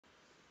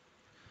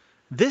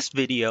This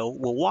video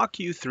will walk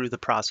you through the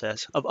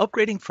process of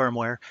upgrading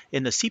firmware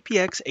in the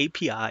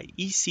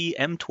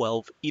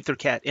CPX-AP-I-EC-M12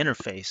 EtherCAT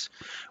interface,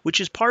 which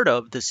is part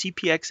of the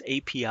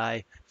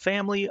CPX-AP-I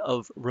family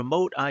of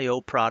remote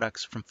I/O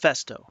products from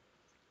Festo.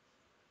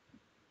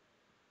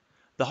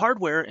 The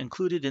hardware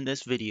included in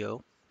this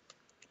video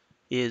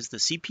is the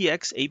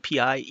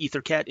CPX-AP-I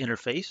EtherCAT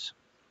interface,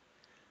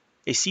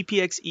 a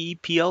CPX-E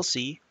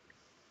PLC,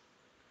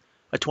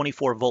 a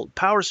 24-volt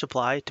power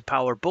supply to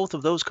power both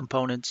of those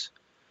components,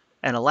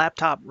 and a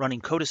laptop running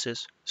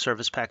Codesys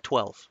Service Pack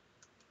 12.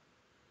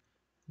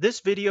 This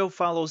video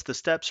follows the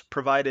steps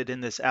provided in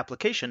this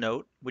application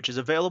note, which is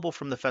available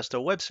from the Festo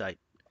website.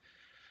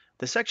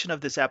 The section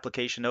of this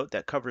application note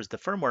that covers the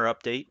firmware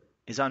update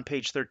is on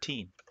page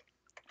 13,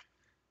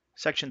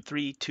 section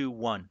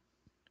 3.2.1.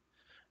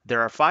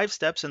 There are 5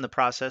 steps in the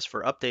process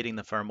for updating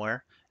the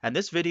firmware, and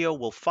this video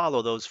will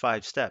follow those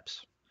 5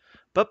 steps.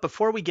 But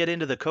before we get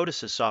into the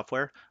Codesys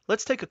software,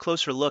 let's take a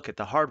closer look at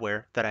the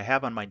hardware that I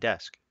have on my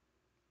desk.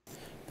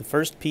 The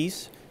first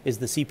piece is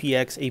the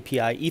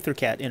CPX-AP-I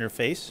EtherCAT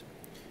interface.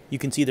 You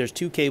can see there's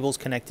 2 cables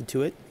connected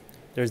to it.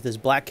 There's this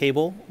black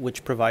cable,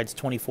 which provides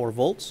 24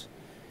 volts,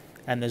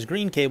 and this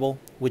green cable,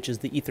 which is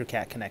the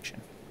EtherCAT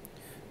connection.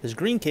 This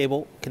green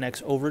cable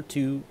connects over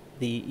to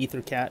the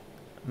EtherCAT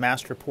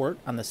master port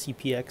on the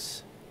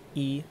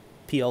CPX-E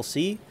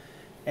PLC,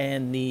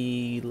 and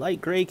the light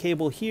gray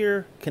cable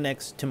here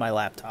connects to my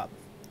laptop,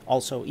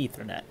 also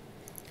Ethernet.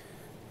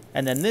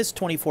 And then this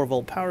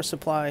 24-volt power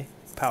supply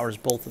powers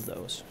both of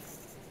those.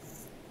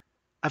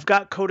 I've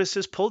got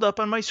Codesys pulled up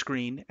on my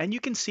screen, and you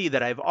can see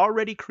that I've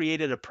already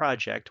created a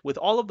project with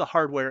all of the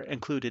hardware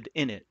included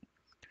in it.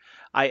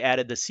 I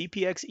added the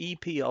CPX-E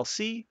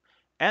PLC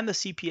and the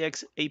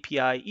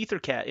CPX-AP-I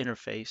EtherCAT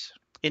interface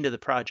into the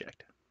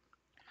project.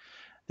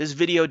 This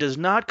video does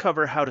not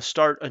cover how to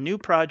start a new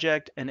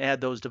project and add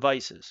those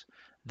devices.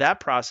 That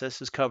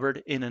process is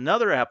covered in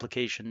another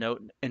application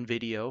note and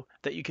video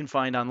that you can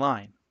find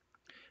online.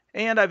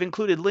 And I've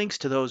included links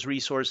to those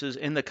resources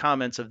in the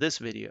comments of this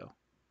video.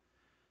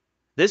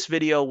 This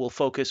video will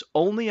focus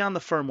only on the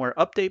firmware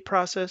update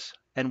process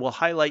and will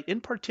highlight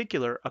in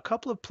particular a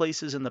couple of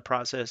places in the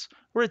process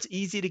where it's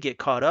easy to get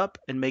caught up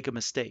and make a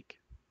mistake.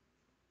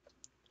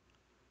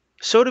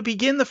 So to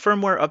begin the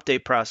firmware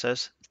update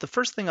process, the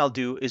first thing I'll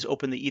do is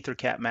open the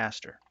EtherCAT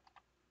master.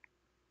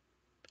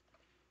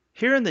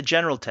 Here in the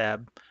General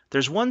tab,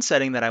 there's one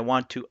setting that I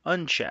want to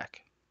uncheck,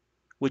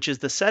 which is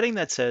the setting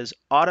that says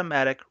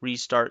Automatic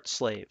Restart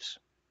Slaves.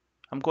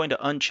 I'm going to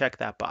uncheck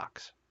that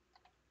box.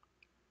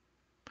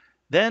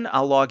 Then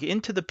I'll log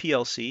into the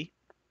PLC,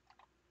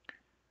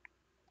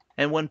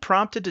 and when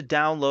prompted to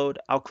download,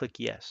 I'll click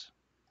Yes.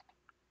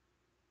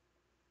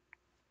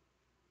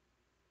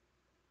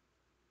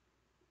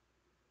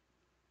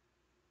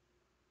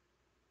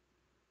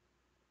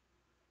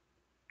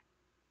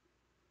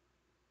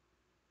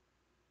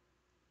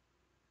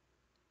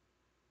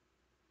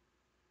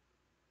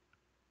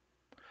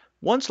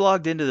 Once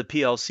logged into the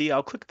PLC,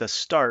 I'll click the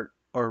Start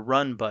or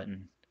Run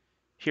button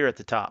here at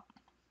the top.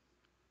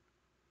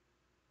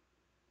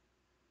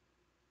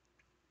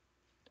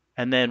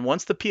 And then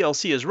once the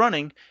PLC is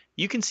running,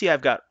 you can see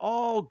I've got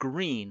all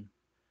green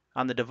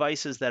on the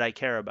devices that I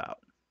care about.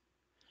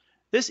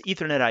 This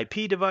Ethernet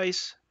IP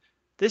device,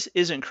 this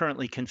isn't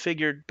currently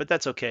configured, but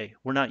that's okay.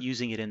 We're not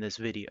using it in this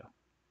video.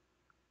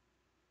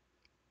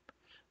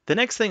 The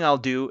next thing I'll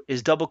do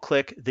is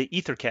double-click the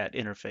EtherCAT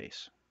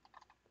interface.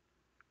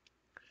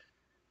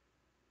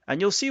 And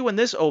you'll see when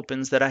this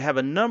opens that I have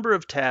a number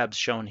of tabs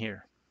shown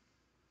here.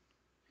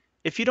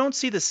 If you don't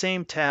see the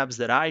same tabs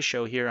that I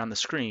show here on the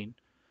screen,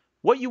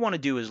 what you want to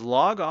do is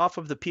log off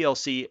of the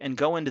PLC and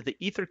go into the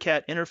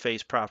EtherCAT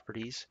interface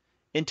properties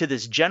into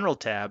this General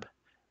tab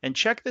and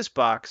check this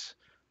box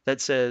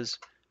that says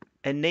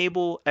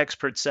Enable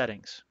Expert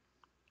Settings.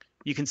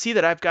 You can see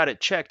that I've got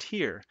it checked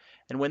here,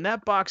 and when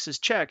that box is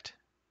checked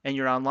and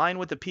you're online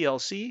with the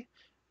PLC,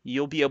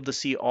 you'll be able to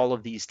see all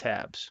of these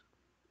tabs.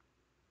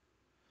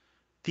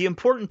 The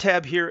important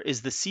tab here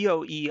is the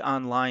COE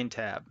Online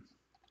tab.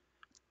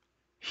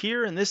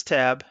 Here in this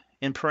tab,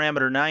 in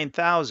parameter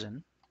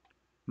 9000,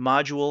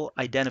 Module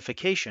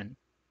Identification,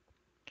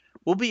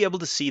 we'll be able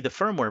to see the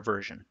firmware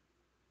version.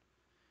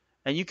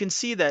 And you can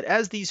see that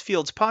as these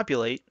fields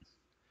populate,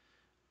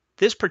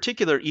 this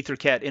particular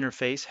EtherCAT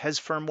interface has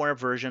firmware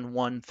version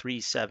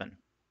 137.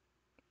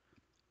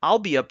 I'll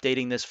be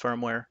updating this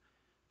firmware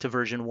to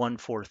version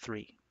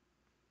 143.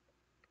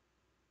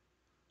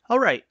 All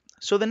right.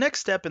 So the next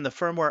step in the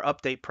firmware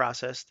update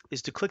process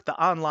is to click the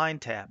Online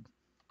tab.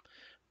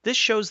 This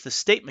shows the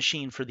state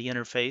machine for the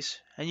interface,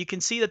 and you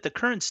can see that the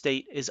current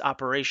state is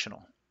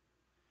operational.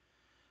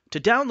 To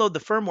download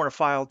the firmware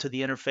file to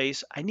the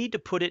interface, I need to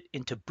put it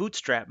into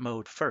Bootstrap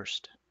mode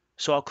first.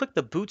 So I'll click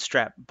the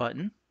Bootstrap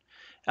button,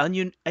 and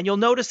you'll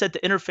notice that the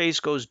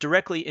interface goes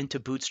directly into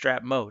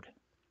Bootstrap mode.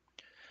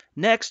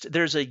 Next,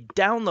 there's a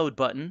Download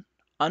button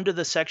under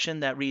the section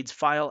that reads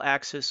File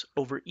Access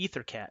over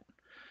EtherCAT.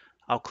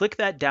 I'll click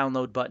that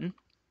Download button.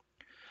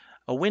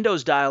 A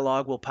Windows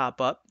dialog will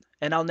pop up,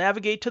 and I'll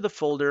navigate to the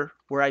folder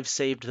where I've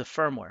saved the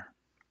firmware.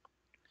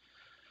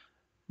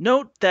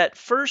 Note that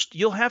first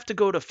you'll have to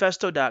go to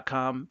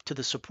festo.com to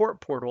the support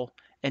portal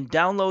and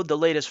download the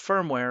latest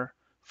firmware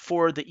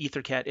for the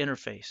EtherCAT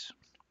interface.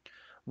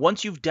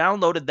 Once you've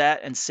downloaded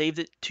that and saved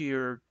it to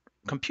your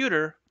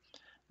computer,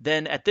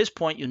 then at this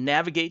point you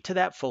navigate to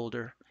that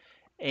folder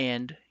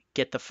and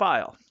get the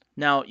file.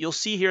 Now you'll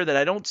see here that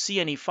I don't see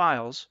any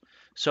files,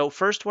 so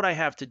first what I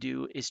have to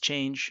do is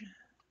change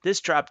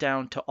this drop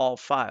down to all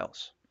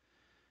files.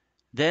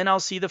 Then I'll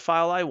see the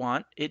file I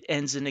want. It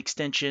ends in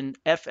extension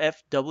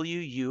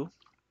FFWU,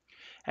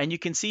 and you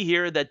can see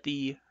here that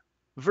the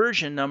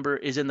version number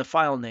is in the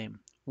file name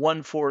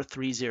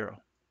 1430.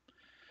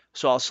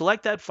 So I'll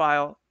select that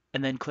file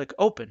and then click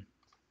Open.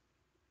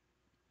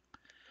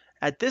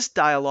 At this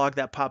dialog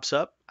that pops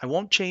up, I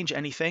won't change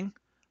anything.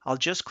 I'll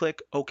just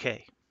click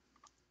OK.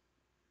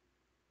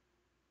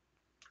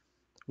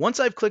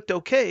 Once I've clicked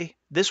OK,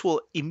 this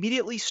will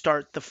immediately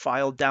start the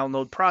file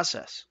download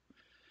process.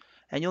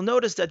 And you'll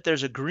notice that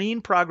there's a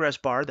green progress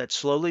bar that's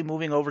slowly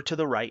moving over to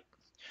the right.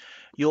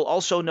 You'll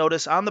also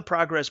notice on the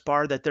progress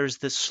bar that there's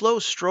this slow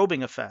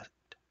strobing effect.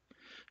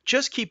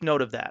 Just keep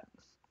note of that.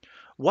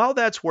 While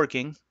that's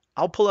working,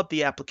 I'll pull up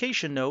the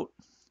application note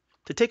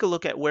to take a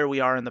look at where we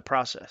are in the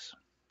process.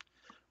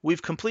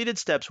 We've completed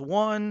steps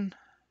 1,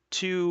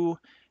 2,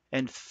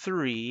 and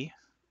 3,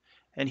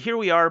 and here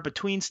we are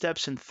between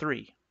steps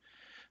 3.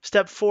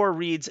 Step 4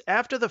 reads,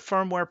 after the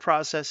firmware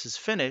process is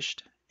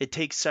finished, it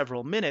takes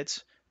several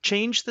minutes,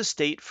 change the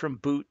state from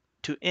boot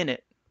to init.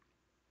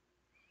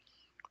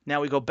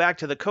 Now we go back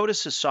to the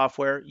Codesys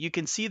software. You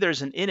can see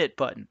there's an init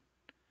button.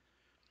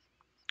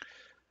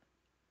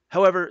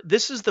 However,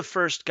 this is the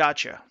first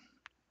gotcha.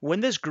 When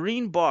this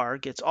green bar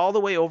gets all the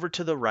way over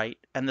to the right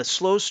and the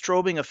slow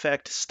strobing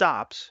effect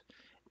stops,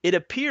 it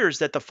appears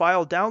that the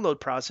file download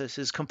process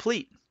is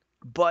complete,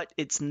 but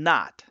it's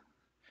not.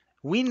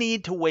 We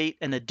need to wait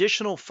an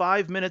additional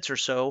 5 minutes or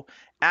so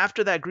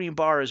after that green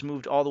bar is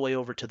moved all the way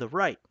over to the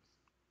right.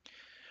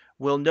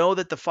 We'll know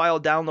that the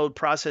file download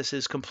process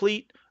is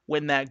complete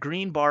when that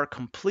green bar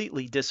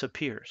completely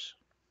disappears.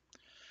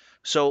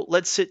 So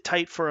let's sit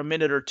tight for a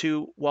minute or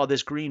two while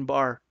this green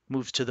bar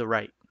moves to the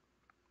right.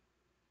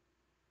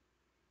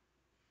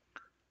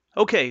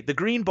 Okay, the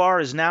green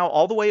bar is now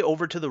all the way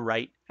over to the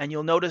right, and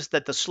you'll notice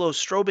that the slow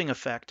strobing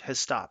effect has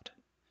stopped.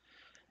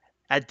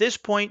 At this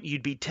point,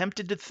 you'd be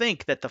tempted to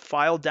think that the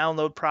file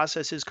download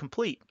process is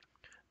complete,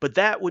 but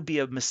that would be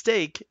a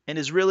mistake and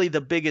is really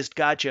the biggest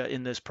gotcha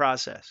in this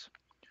process.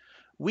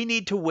 We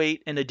need to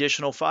wait an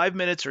additional 5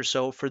 minutes or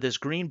so for this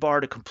green bar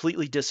to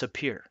completely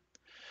disappear.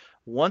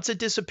 Once it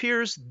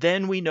disappears,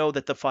 then we know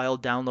that the file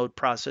download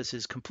process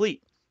is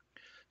complete.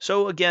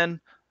 So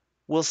again,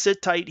 we'll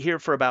sit tight here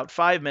for about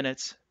 5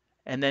 minutes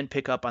and then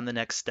pick up on the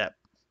next step.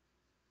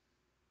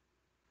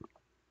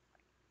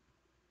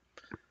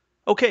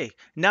 Okay,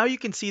 now you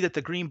can see that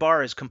the green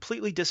bar has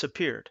completely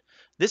disappeared.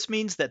 This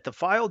means that the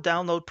file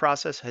download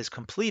process has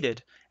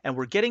completed and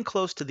we're getting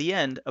close to the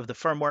end of the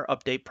firmware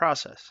update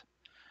process.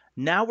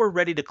 Now we're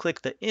ready to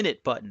click the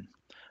Init button.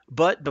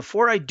 But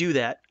before I do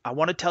that, I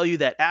want to tell you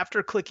that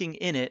after clicking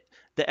Init,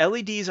 the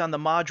LEDs on the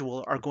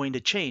module are going to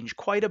change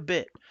quite a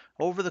bit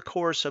over the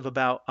course of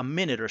about a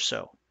minute or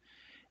so.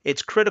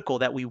 It's critical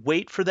that we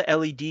wait for the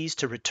LEDs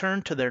to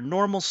return to their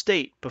normal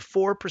state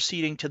before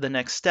proceeding to the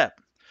next step.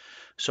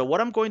 So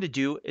what I'm going to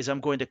do is I'm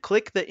going to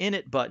click the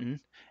Init button,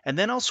 and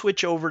then I'll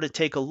switch over to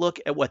take a look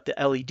at what the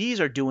LEDs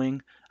are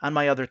doing on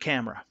my other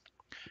camera.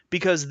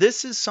 Because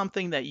this is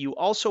something that you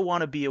also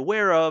want to be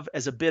aware of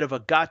as a bit of a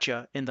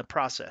gotcha in the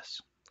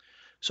process.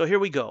 So here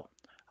we go.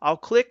 I'll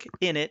click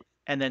Init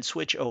and then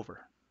switch over.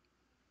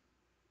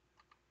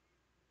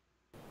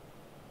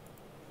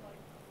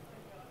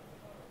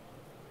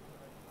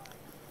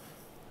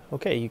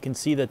 Okay, you can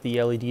see that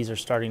the LEDs are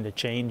starting to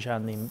change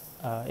on the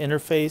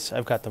interface.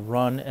 I've got the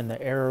run and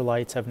the error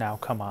lights have now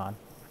come on.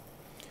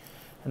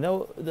 And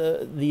though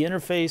the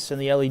interface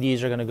and the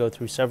LEDs are going to go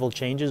through several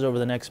changes over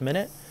the next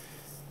minute,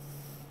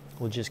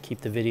 we'll just keep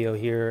the video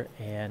here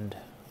and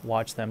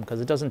watch them because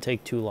it doesn't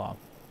take too long.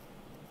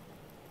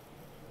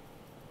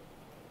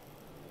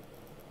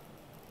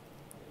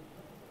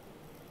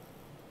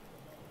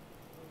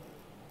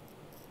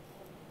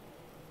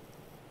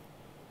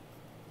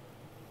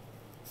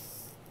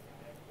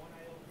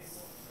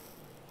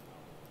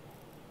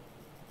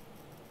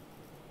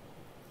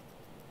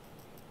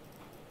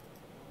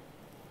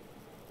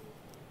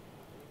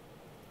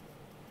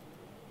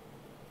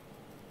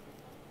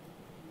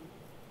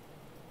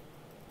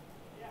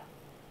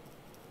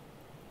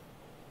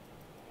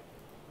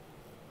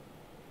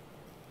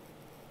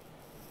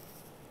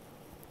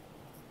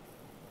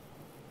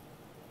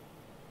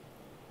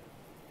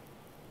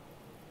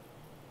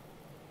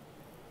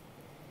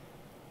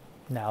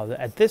 Now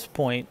at this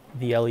point,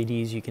 the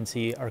LEDs you can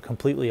see are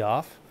completely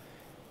off.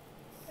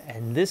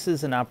 And this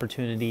is an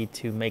opportunity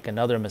to make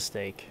another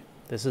mistake.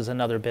 This is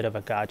another bit of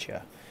a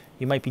gotcha.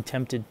 You might be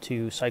tempted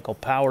to cycle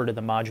power to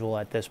the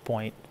module at this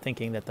point,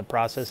 thinking that the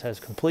process has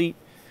complete,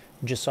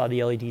 You just saw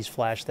the LEDs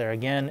flash there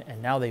again,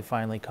 and now they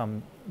finally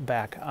come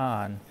back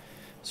on.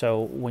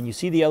 So when you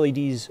see the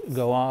LEDs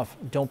go off,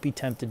 don't be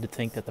tempted to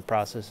think that the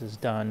process is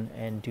done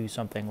and do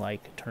something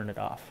like turn it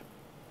off.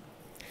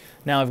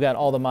 Now I've got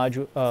all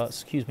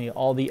the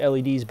all the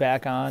LEDs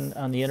back on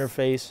the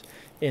interface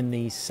in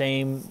the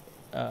same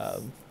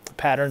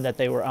pattern that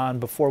they were on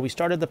before we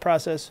started the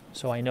process,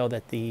 so I know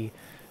that the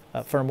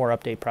firmware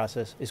update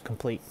process is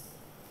complete.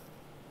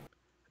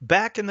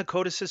 Back in the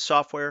Codesys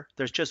software,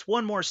 there's just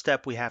one more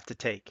step we have to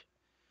take.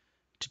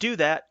 To do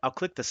that, I'll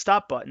click the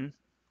Stop button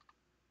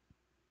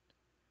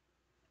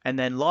and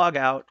then log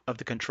out of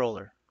the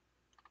controller.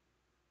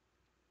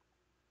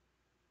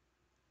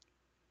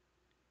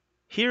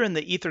 Here in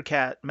the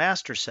EtherCAT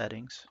master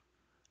settings,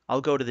 I'll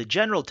go to the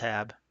General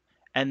tab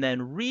and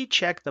then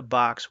recheck the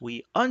box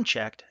we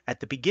unchecked at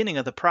the beginning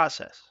of the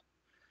process.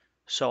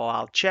 So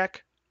I'll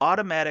check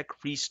Automatic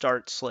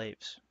Restart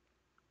Slaves.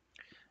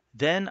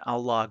 Then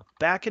I'll log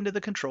back into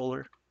the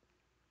controller,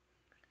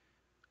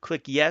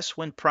 click Yes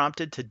when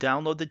prompted to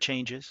download the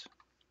changes,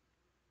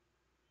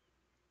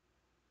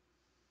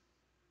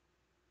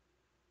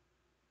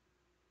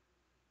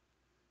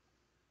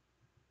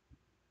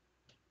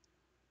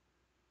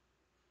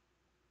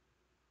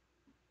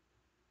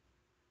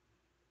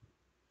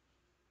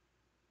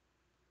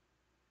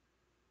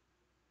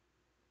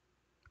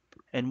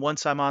 and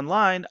once I'm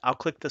online, I'll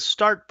click the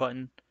Start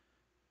button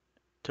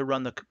to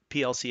run the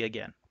PLC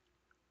again.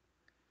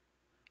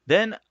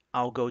 Then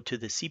I'll go to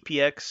the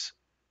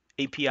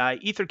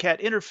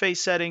CPX-AP-I-ECEC interface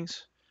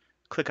settings,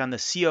 click on the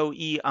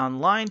COE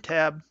Online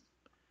tab,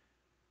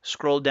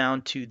 scroll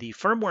down to the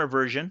firmware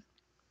version,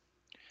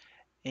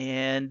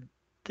 and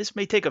this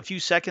may take a few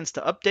seconds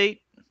to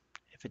update.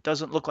 If it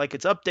doesn't look like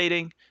it's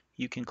updating,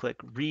 you can click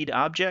Read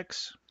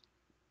Objects,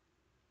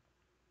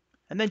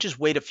 and then just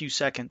wait a few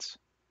seconds.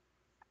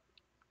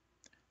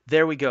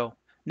 There we go.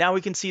 Now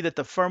we can see that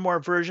the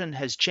firmware version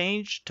has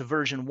changed to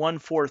version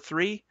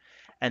 1.4.3,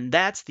 and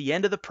that's the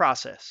end of the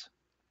process.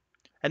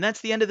 And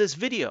that's the end of this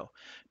video.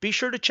 Be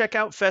sure to check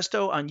out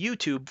Festo on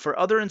YouTube for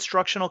other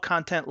instructional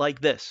content like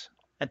this.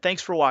 And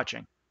thanks for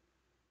watching.